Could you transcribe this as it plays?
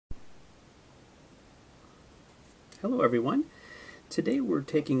Hello everyone. Today we're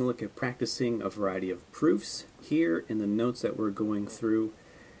taking a look at practicing a variety of proofs. Here in the notes that we're going through,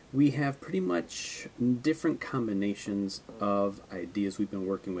 we have pretty much different combinations of ideas we've been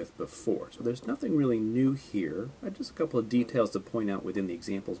working with before. So there's nothing really new here. Just a couple of details to point out within the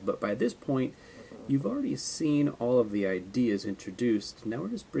examples, but by this point you've already seen all of the ideas introduced. Now we're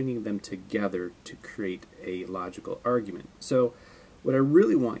just bringing them together to create a logical argument. So what I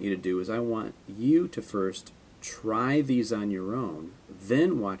really want you to do is I want you to first try these on your own,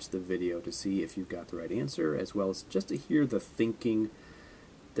 then watch the video to see if you've got the right answer, as well as just to hear the thinking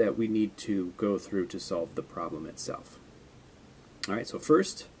that we need to go through to solve the problem itself. Alright, so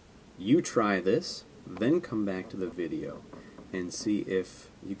first you try this, then come back to the video and see if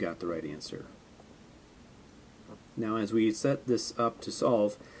you got the right answer. Now as we set this up to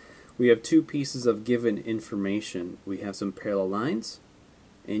solve, we have two pieces of given information. We have some parallel lines,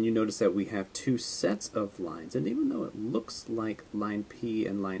 and you notice that we have two sets of lines, and even though it looks like line P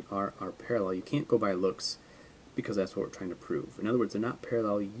and line R are parallel, you can't go by looks because that's what we're trying to prove. In other words, they're not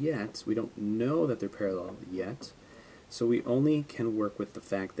parallel yet. We don't know that they're parallel yet, so we only can work with the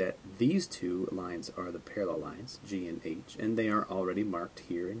fact that these two lines are the parallel lines, G and H, and they are already marked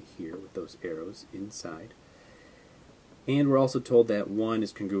here and here with those arrows inside. And we're also told that 1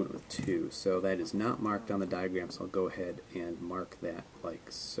 is congruent with 2, so that is not marked on the diagram, so I'll go ahead and mark that like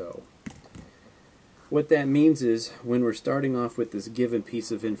so. What that means is when we're starting off with this given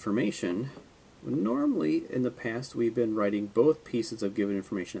piece of information, normally in the past we've been writing both pieces of given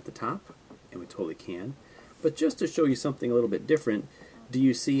information at the top, and we totally can, but just to show you something a little bit different, do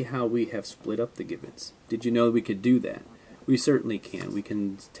you see how we have split up the givens? Did you know we could do that? We certainly can. We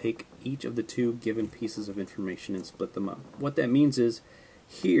can take each of the two given pieces of information and split them up. What that means is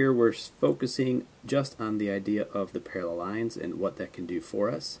here we're focusing just on the idea of the parallel lines and what that can do for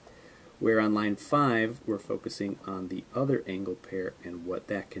us, where on line 5 we're focusing on the other angle pair and what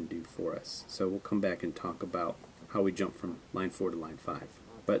that can do for us. So we'll come back and talk about how we jump from line 4 to line 5.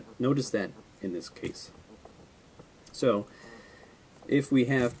 But notice that in this case. So if we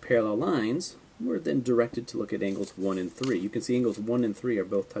have parallel lines, we're then directed to look at angles 1 and 3. You can see angles 1 and 3 are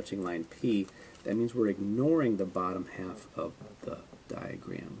both touching line P. That means we're ignoring the bottom half of the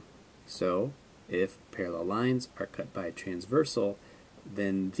diagram. So if parallel lines are cut by a transversal,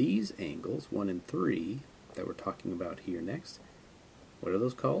 then these angles, 1 and 3, that we're talking about here next, what are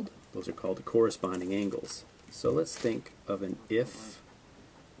those called? Those are called the corresponding angles. So let's think of an if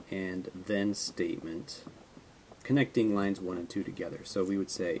and then statement connecting lines 1 and 2 together. So we would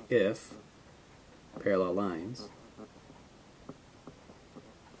say if parallel lines,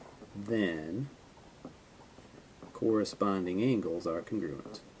 then corresponding angles are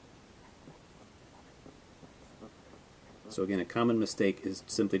congruent. So again, a common mistake is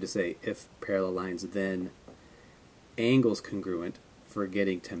simply to say if parallel lines, then angles congruent,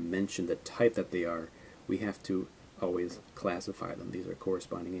 forgetting to mention the type that they are. We have to always classify them. These are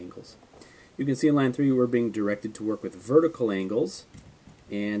corresponding angles. You can see in line 3 we're being directed to work with vertical angles,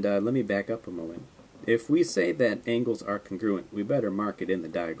 and let me back up a moment. If we say that angles are congruent, we better mark it in the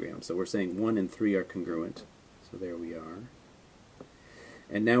diagram. So we're saying 1 and 3 are congruent. So there we are.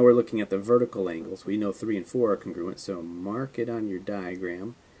 And now we're looking at the vertical angles. We know 3 and 4 are congruent, so mark it on your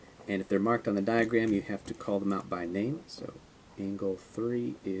diagram. And if they're marked on the diagram, you have to call them out by name. So angle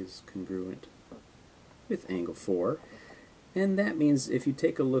 3 is congruent with angle 4. And that means if you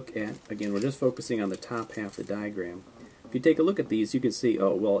take a look at, again, we're just focusing on the top half of the diagram. If you take a look at these, you can see,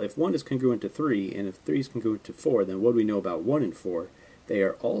 oh, well, if 1 is congruent to 3, and if 3 is congruent to 4, then what do we know about 1 and 4? They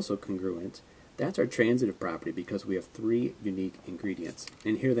are also congruent. That's our transitive property because we have 3 unique ingredients.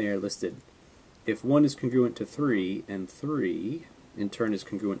 And here they are listed. If 1 is congruent to 3, and 3, in turn, is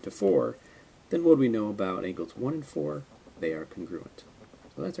congruent to 4, then what do we know about angles 1 and 4? They are congruent.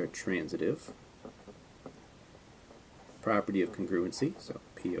 So that's our transitive property of congruency, so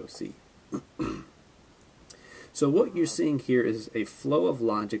POC. So what you're seeing here is a flow of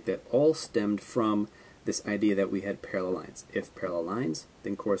logic that all stemmed from this idea that we had parallel lines. If parallel lines,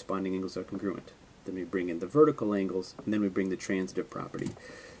 then corresponding angles are congruent. Then we bring in the vertical angles, and then we bring the transitive property.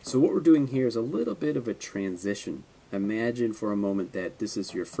 So what we're doing here is a little bit of a transition. Imagine for a moment that this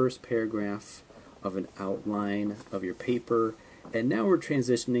is your first paragraph of an outline of your paper, and now we're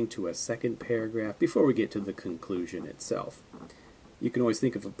transitioning to a second paragraph before we get to the conclusion itself. You can always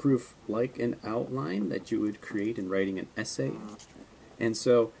think of a proof like an outline that you would create in writing an essay. And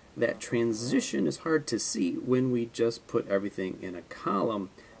so that transition is hard to see when we just put everything in a column,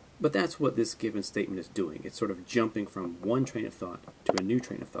 but that's what this given statement is doing. It's sort of jumping from one train of thought to a new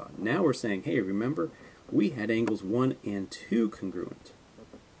train of thought. Now we're saying, hey, remember, we had angles 1 and 2 congruent.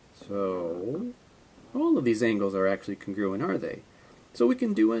 So all of these angles are actually congruent, are they? So we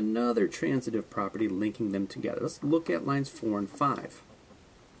can do another transitive property linking them together. Let's look at lines 4 and 5.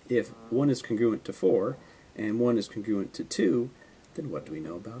 If 1 is congruent to 4 and 1 is congruent to 2, then what do we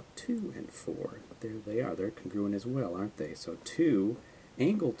know about 2 and 4? There they are. They're congruent as well, aren't they? So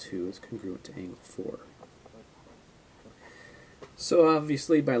angle 2 is congruent to angle 4. So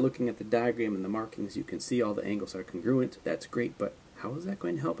obviously by looking at the diagram and the markings you can see all the angles are congruent. That's great, but how is that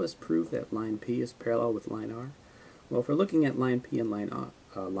going to help us prove that line P is parallel with line R? Well, if we're looking at line P and line R,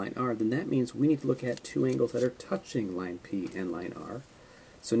 then that means we need to look at two angles that are touching line P and line R.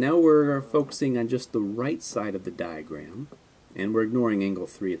 So now we're focusing on just the right side of the diagram, and we're ignoring angle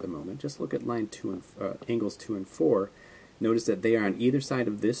 3 at the moment. Just look at angles 2 and 4. Notice that they are on either side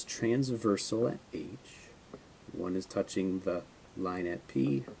of this transversal at H. One is touching the line at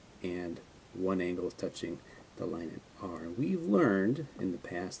P, and one angle is touching the line at R. We've learned in the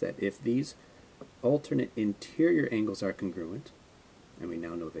past that if these alternate interior angles are congruent, and we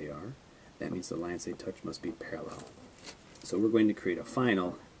now know they are, that means the lines they touch must be parallel. So we're going to create a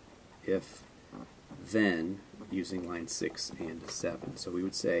final if-then using lines 6 and 7. So we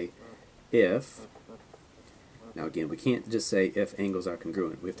would say if, now again we can't just say if angles are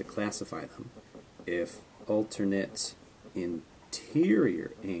congruent, we have to classify them. If alternate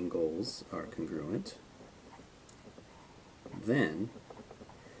interior angles are congruent, then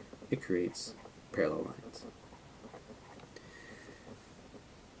it creates parallel lines.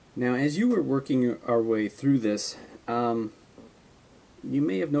 Now as you were working our way through this, you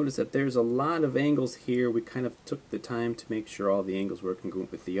may have noticed that there's a lot of angles here. We kind of took the time to make sure all the angles were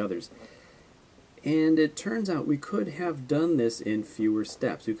congruent with the others. And it turns out we could have done this in fewer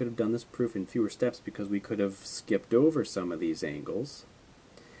steps. We could have done this proof in fewer steps because we could have skipped over some of these angles.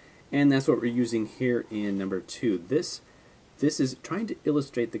 And that's what we're using here in number 2. This is trying to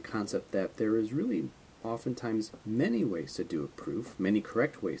illustrate the concept that there is really oftentimes many ways to do a proof, many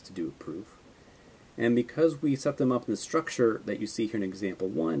correct ways to do a proof. And because we set them up in the structure that you see here in example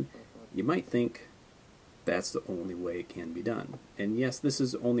 1, you might think that's the only way it can be done. And yes, this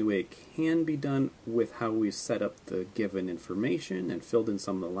is the only way it can be done with how we set up the given information and filled in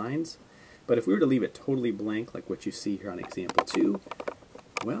some of the lines. But if we were to leave it totally blank, like what you see here on example 2,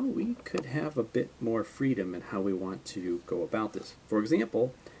 well, we could have a bit more freedom in how we want to go about this. For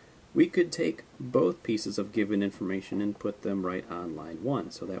example, we could take both pieces of given information and put them right on line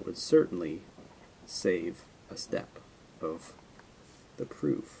 1. So that would certainly save a step of the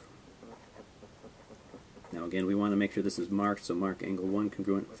proof. Now again, we want to make sure this is marked, so mark angle 1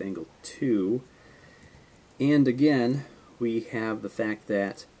 congruent with angle 2. And again, we have the fact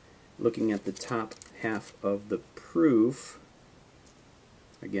that looking at the top half of the proof,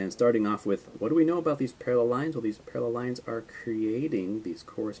 again, starting off with what do we know about these parallel lines? Well, these parallel lines are creating these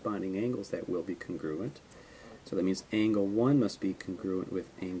corresponding angles that will be congruent. So that means angle 1 must be congruent with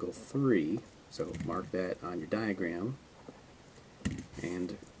angle 3. So mark that on your diagram.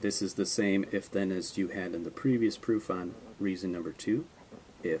 And this is the same if-then as you had in the previous proof on reason number 2.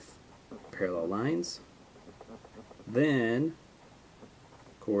 If parallel lines, then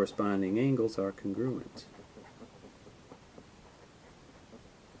corresponding angles are congruent.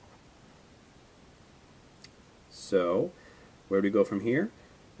 So, where do we go from here?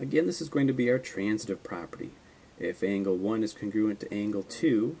 Again, this is going to be our transitive property. If angle 1 is congruent to angle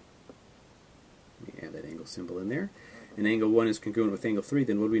 2, let me add that angle symbol in there, and angle 1 is congruent with angle 3,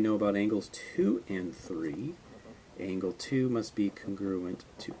 then what do we know about angles 2 and 3? Angle 2 must be congruent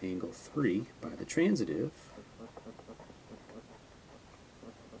to angle 3 by the transitive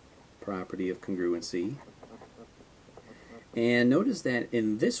property of congruency. And notice that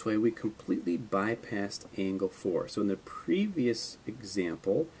in this way we completely bypassed angle 4. So in the previous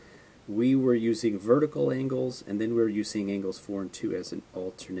example we were using vertical angles and then we were using angles 4 and 2 as an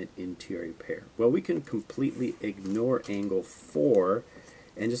alternate interior pair. Well, we can completely ignore angle 4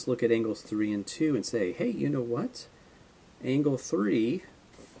 and just look at angles 3 and 2 and say, hey, you know what? Angle 3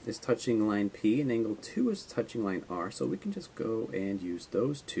 is touching line P and angle 2 is touching line R, so we can just go and use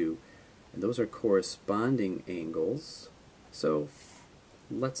those two. And those are corresponding angles. So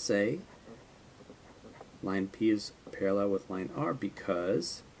let's say line P is parallel with line R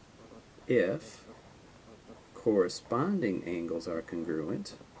because if corresponding angles are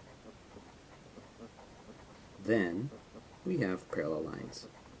congruent, then we have parallel lines.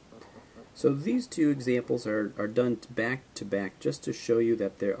 So these two examples are done back to back just to show you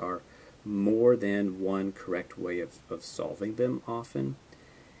that there are more than one correct way of solving them often.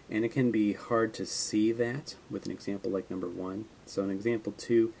 And it can be hard to see that with an example like number 1. So in example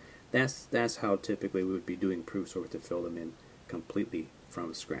 2, that's how typically we would be doing proofs, or to fill them in completely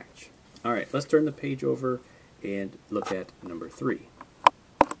from scratch. All right, let's turn the page over and look at number 3.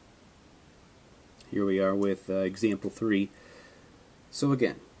 Here we are with example 3. So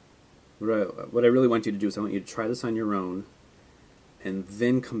again, what I really want you to do is I want you to try this on your own and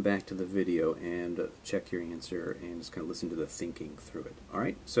then come back to the video and check your answer and just kind of listen to the thinking through it. All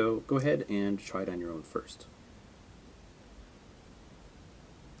right, so go ahead and try it on your own first.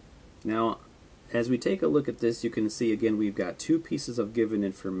 Now, as we take a look at this, you can see again we've got 2 pieces of given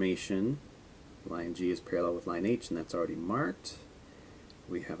information. Line G is parallel with line H, and that's already marked.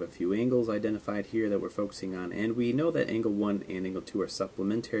 We have a few angles identified here that we're focusing on, and we know that angle 1 and angle 2 are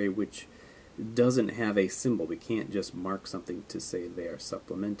supplementary, which doesn't have a symbol. We can't just mark something to say they are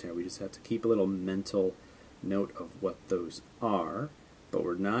supplementary. We just have to keep a little mental note of what those are, but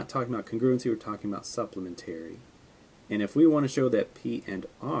we're not talking about congruency, we're talking about supplementary. And if we want to show that P and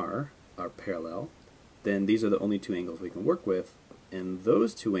R are parallel, then these are the only 2 angles we can work with, and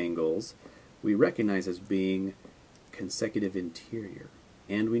those 2 angles we recognize as being consecutive interior.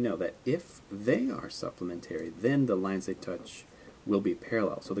 And we know that if they are supplementary, then the lines they touch will be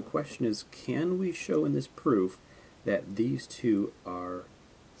parallel. So the question is, can we show in this proof that these 2 are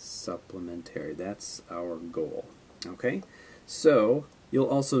supplementary? That's our goal. Okay? So you'll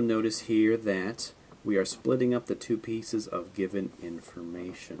also notice here that we are splitting up the 2 pieces of given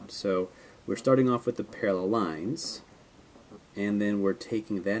information. So we're starting off with the parallel lines, and then we're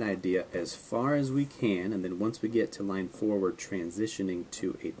taking that idea as far as we can, and then once we get to line 4, we're transitioning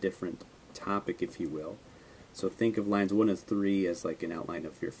to a different topic, if you will. So think of lines 1 and 3 as like an outline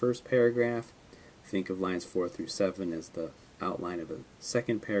of your first paragraph. Think of lines 4 through 7 as the outline of a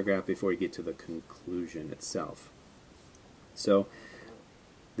second paragraph before you get to the conclusion itself. So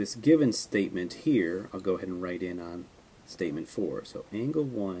this given statement here, I'll go ahead and write in on statement 4. So angle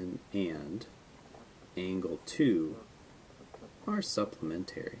 1 and angle 2 are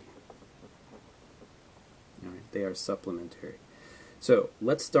supplementary. All right, they are supplementary. So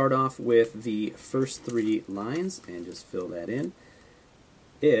let's start off with the first 3 lines and just fill that in.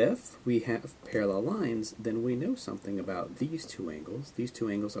 If we have parallel lines, then we know something about these 2 angles. These 2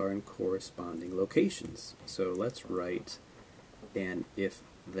 angles are in corresponding locations. So let's write an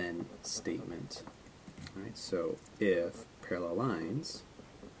if-then statement. All right, so if parallel lines,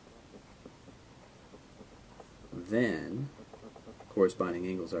 then corresponding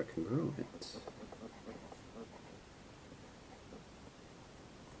angles are congruent.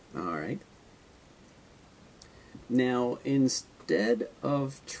 Alright. Now, instead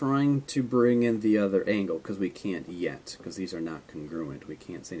of trying to bring in the other angle, because we can't yet, because these are not congruent, we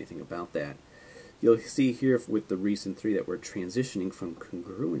can't say anything about that, you'll see here with the recent 3 that we're transitioning from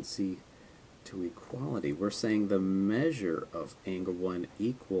congruency to equality. We're saying the measure of angle 1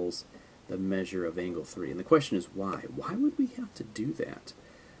 equals the measure of angle 3. And the question is why? Why would we have to do that?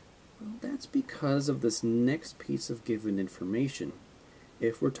 Well, that's because of this next piece of given information.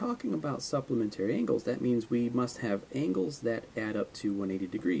 If we're talking about supplementary angles, that means we must have angles that add up to 180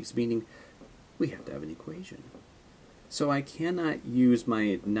 degrees, meaning we have to have an equation. So I cannot use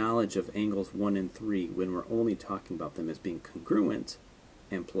my knowledge of angles 1 and 3 when we're only talking about them as being congruent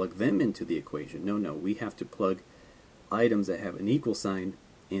and plug them into the equation. No, we have to plug items that have an equal sign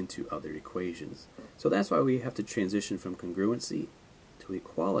into other equations. So that's why we have to transition from congruency to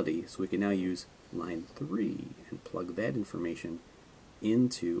equality, so we can now use line 3 and plug that information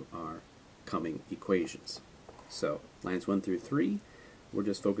into our coming equations. So lines 1 through 3, we're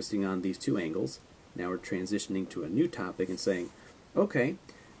just focusing on these 2 angles. Now we're transitioning to a new topic and saying, okay,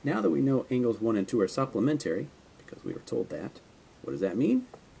 now that we know angles 1 and 2 are supplementary, because we were told that, what does that mean?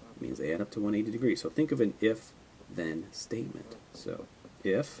 It means they add up to 180 degrees. So think of an if-then statement. So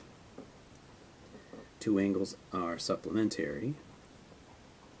if 2 angles are supplementary,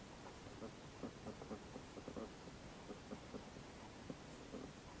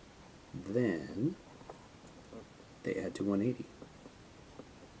 then they add to 180.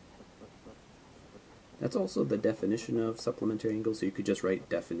 That's also the definition of supplementary angles, so you could just write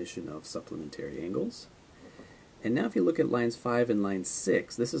definition of supplementary angles. And now if you look at lines 5 and line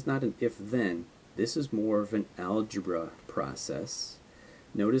 6, this is not an if-then, this is more of an algebra process.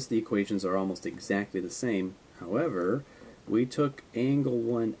 Notice the equations are almost exactly the same. However, we took angle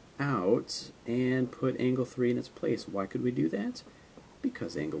 1 out and put angle 3 in its place. Why could we do that?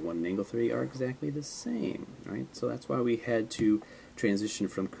 Because angle 1 and angle 3 are exactly the same, right? So that's why we had to transition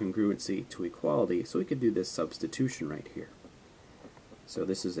from congruency to equality, so we could do this substitution right here. So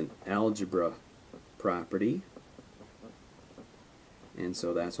this is an algebra property, and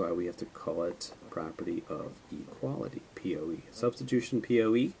so that's why we have to call it property of equality, POE. Substitution,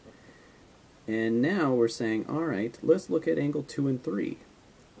 POE. And now we're saying, all right, let's look at angle 2 and 3.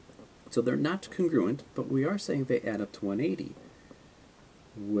 So they're not congruent, but we are saying they add up to 180.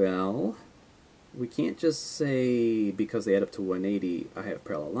 Well, we can't just say because they add up to 180 I have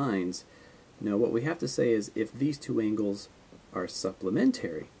parallel lines. No, what we have to say is if these two angles are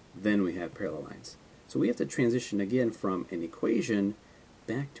supplementary, then we have parallel lines. So we have to transition again from an equation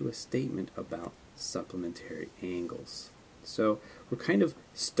back to a statement about supplementary angles. So we're kind of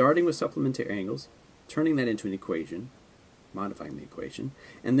starting with supplementary angles, turning that into an equation, modifying the equation,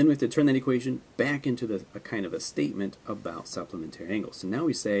 and then we have to turn that equation back into a kind of a statement about supplementary angles. So now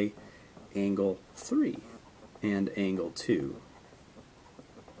we say angle 3 and angle 2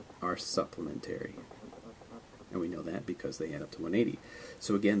 are supplementary. And we know that because they add up to 180.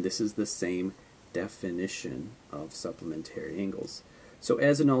 So again, this is the same definition of supplementary angles. So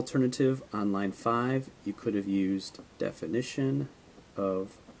as an alternative on line 5, you could have used definition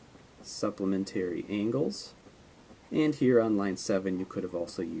of supplementary angles. And here on line 7, you could have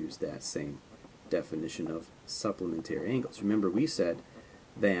also used that same definition of supplementary angles. Remember, we said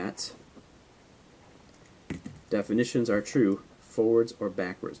that definitions are true forwards or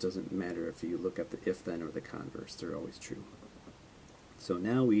backwards. Doesn't matter if you look at the if, then, or the converse. They're always true. So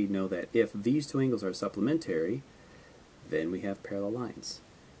now we know that if these two angles are supplementary, then we have parallel lines.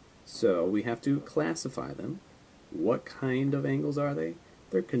 So we have to classify them. What kind of angles are they?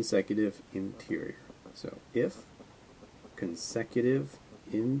 They're consecutive interior. So if consecutive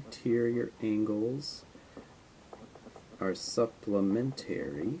interior angles are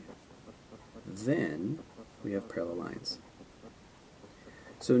supplementary, then we have parallel lines.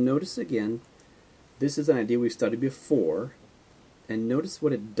 So notice again, this is an idea we've studied before, and notice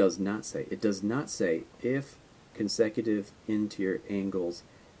what it does not say. It does not say if consecutive interior angles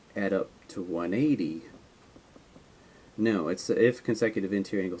add up to 180. No, it's if consecutive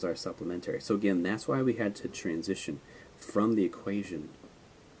interior angles are supplementary. So again, that's why we had to transition from the equation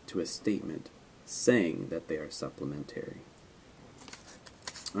to a statement saying that they are supplementary.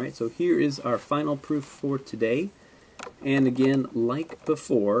 Alright, so here is our final proof for today. And again, like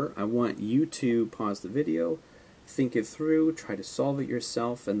before, I want you to pause the video, think it through, try to solve it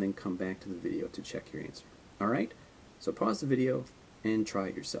yourself, and then come back to the video to check your answer. Alright, so pause the video and try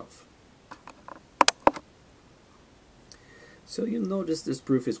it yourself. So you'll notice this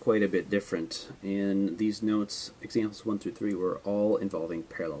proof is quite a bit different. In these notes, examples 1 through 3 were all involving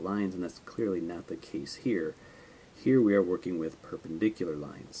parallel lines, and that's clearly not the case here. Here we are working with perpendicular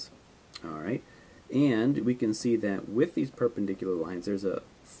lines. Alright, and we can see that with these perpendicular lines, there's a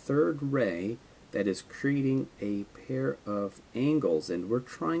third ray that is creating a pair of angles, and we're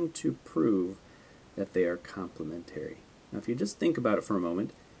trying to prove that they are complementary. Now if you just think about it for a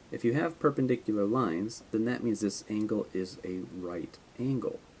moment, if you have perpendicular lines, then that means this angle is a right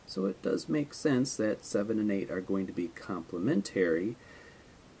angle. So it does make sense that 7 and 8 are going to be complementary,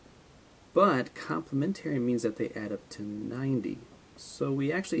 but complementary means that they add up to 90. So we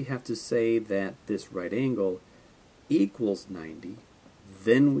actually have to say that this right angle equals 90,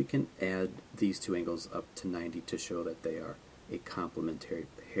 then we can add these two angles up to 90 to show that they are a complementary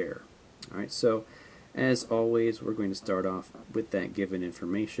pair. Alright, so as always, we're going to start off with that given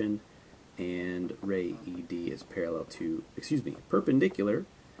information, and ray ED is perpendicular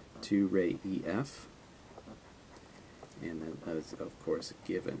to ray EF, and that is of course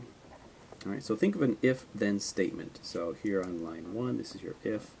given. Alright, so think of an if-then statement. So here on line 1, this is your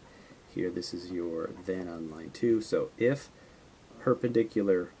if. Here, this is your then on line 2. So if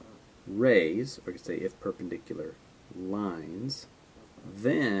perpendicular rays, or you could say if perpendicular lines,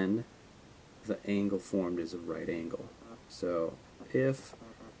 then the angle formed is a right angle. So if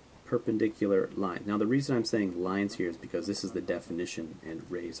perpendicular line. Now the reason I'm saying lines here is because this is the definition and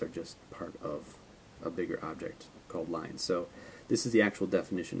rays are just part of a bigger object called lines. So this is the actual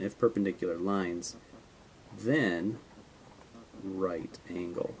definition. If perpendicular lines, then right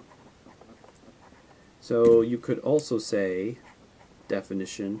angle. So you could also say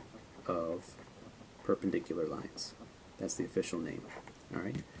definition of perpendicular lines. That's the official name.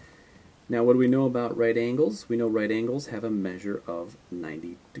 Alright. Now what do we know about right angles? We know right angles have a measure of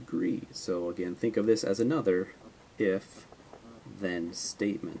 90 degrees. So again, think of this as another if-then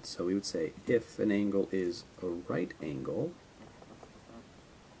statement. So we would say if an angle is a right angle,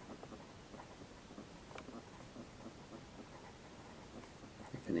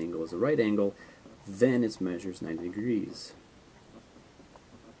 if an angle is a right angle, then its measure is 90 degrees.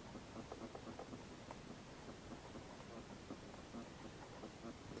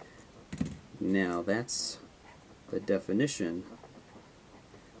 Now that's the definition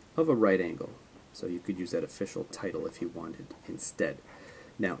of a right angle. So you could use that official title if you wanted instead.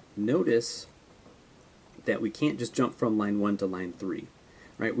 Now notice that we can't just jump from line 1 to line 3.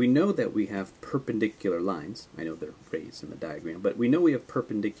 right? We know that we have perpendicular lines. I know they're raised in the diagram, but we know we have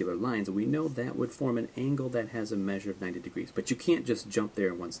perpendicular lines, and we know that would form an angle that has a measure of 90 degrees. But you can't just jump there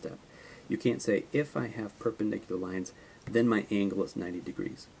in one step. You can't say, if I have perpendicular lines, then my angle is 90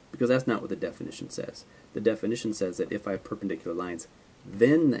 degrees. Because that's not what the definition says. The definition says that if I have perpendicular lines,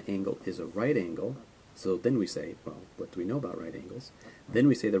 then the angle is a right angle. So then we say, well, what do we know about right angles? Then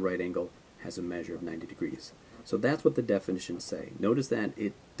we say the right angle has a measure of 90 degrees. So that's what the definitions say. Notice that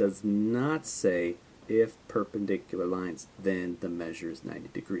it does not say if perpendicular lines, then the measure is 90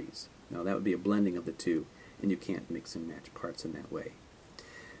 degrees. Now that would be a blending of the two, and you can't mix and match parts in that way.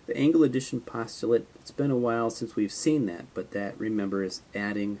 The angle addition postulate, it's been a while since we've seen that, but that, remember, is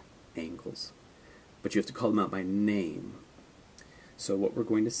adding angles. But you have to call them out by name. So what we're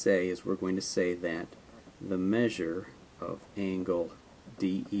going to say is we're going to say that the measure of angle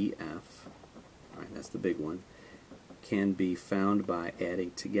DEF, alright, that's the big one, can be found by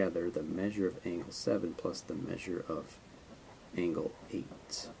adding together the measure of angle 7 plus the measure of angle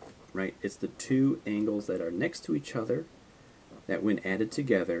 8. Right? It's the two angles that are next to each other that when added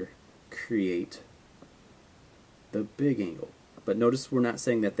together create the big angle. But notice we're not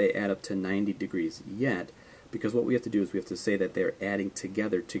saying that they add up to 90 degrees yet, because what we have to do is we have to say that they're adding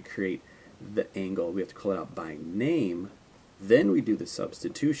together to create the angle. We have to call it out by name. Then we do the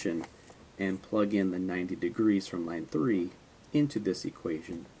substitution and plug in the 90 degrees from line 3 into this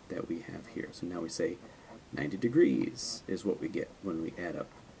equation that we have here. So now we say 90 degrees is what we get when we add up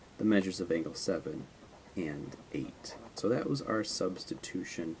the measures of angle 7 and 8. So that was our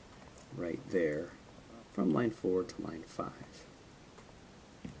substitution right there from line 4 to line 5.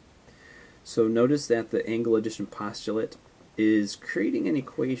 So notice that the angle addition postulate is creating an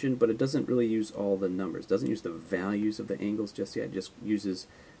equation, but it doesn't really use all the numbers. It doesn't use the values of the angles just yet. It just uses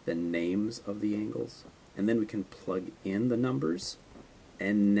the names of the angles. And then we can plug in the numbers.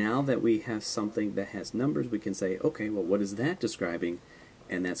 And now that we have something that has numbers, we can say, okay, well, what is that describing?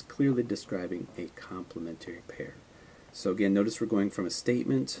 And that's clearly describing a complementary pair. So again, notice we're going from a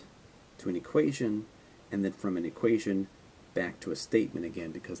statement to an equation, and then from an equation back to a statement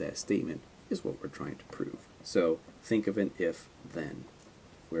again, because that statement is what we're trying to prove. So think of an if-then,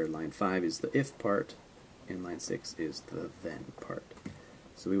 where line 5 is the if part, and line 6 is the then part.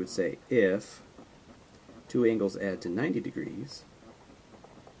 So we would say if two angles add to 90 degrees,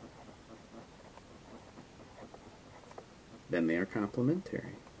 then they are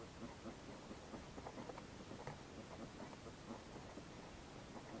complementary.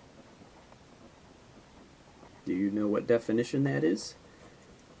 Do you know what definition that is?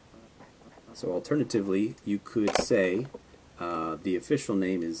 So alternatively, you could say the official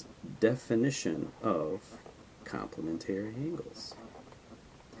name is definition of complementary angles.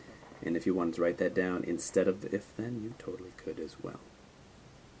 And if you wanted to write that down instead of the if-then, you totally could as well.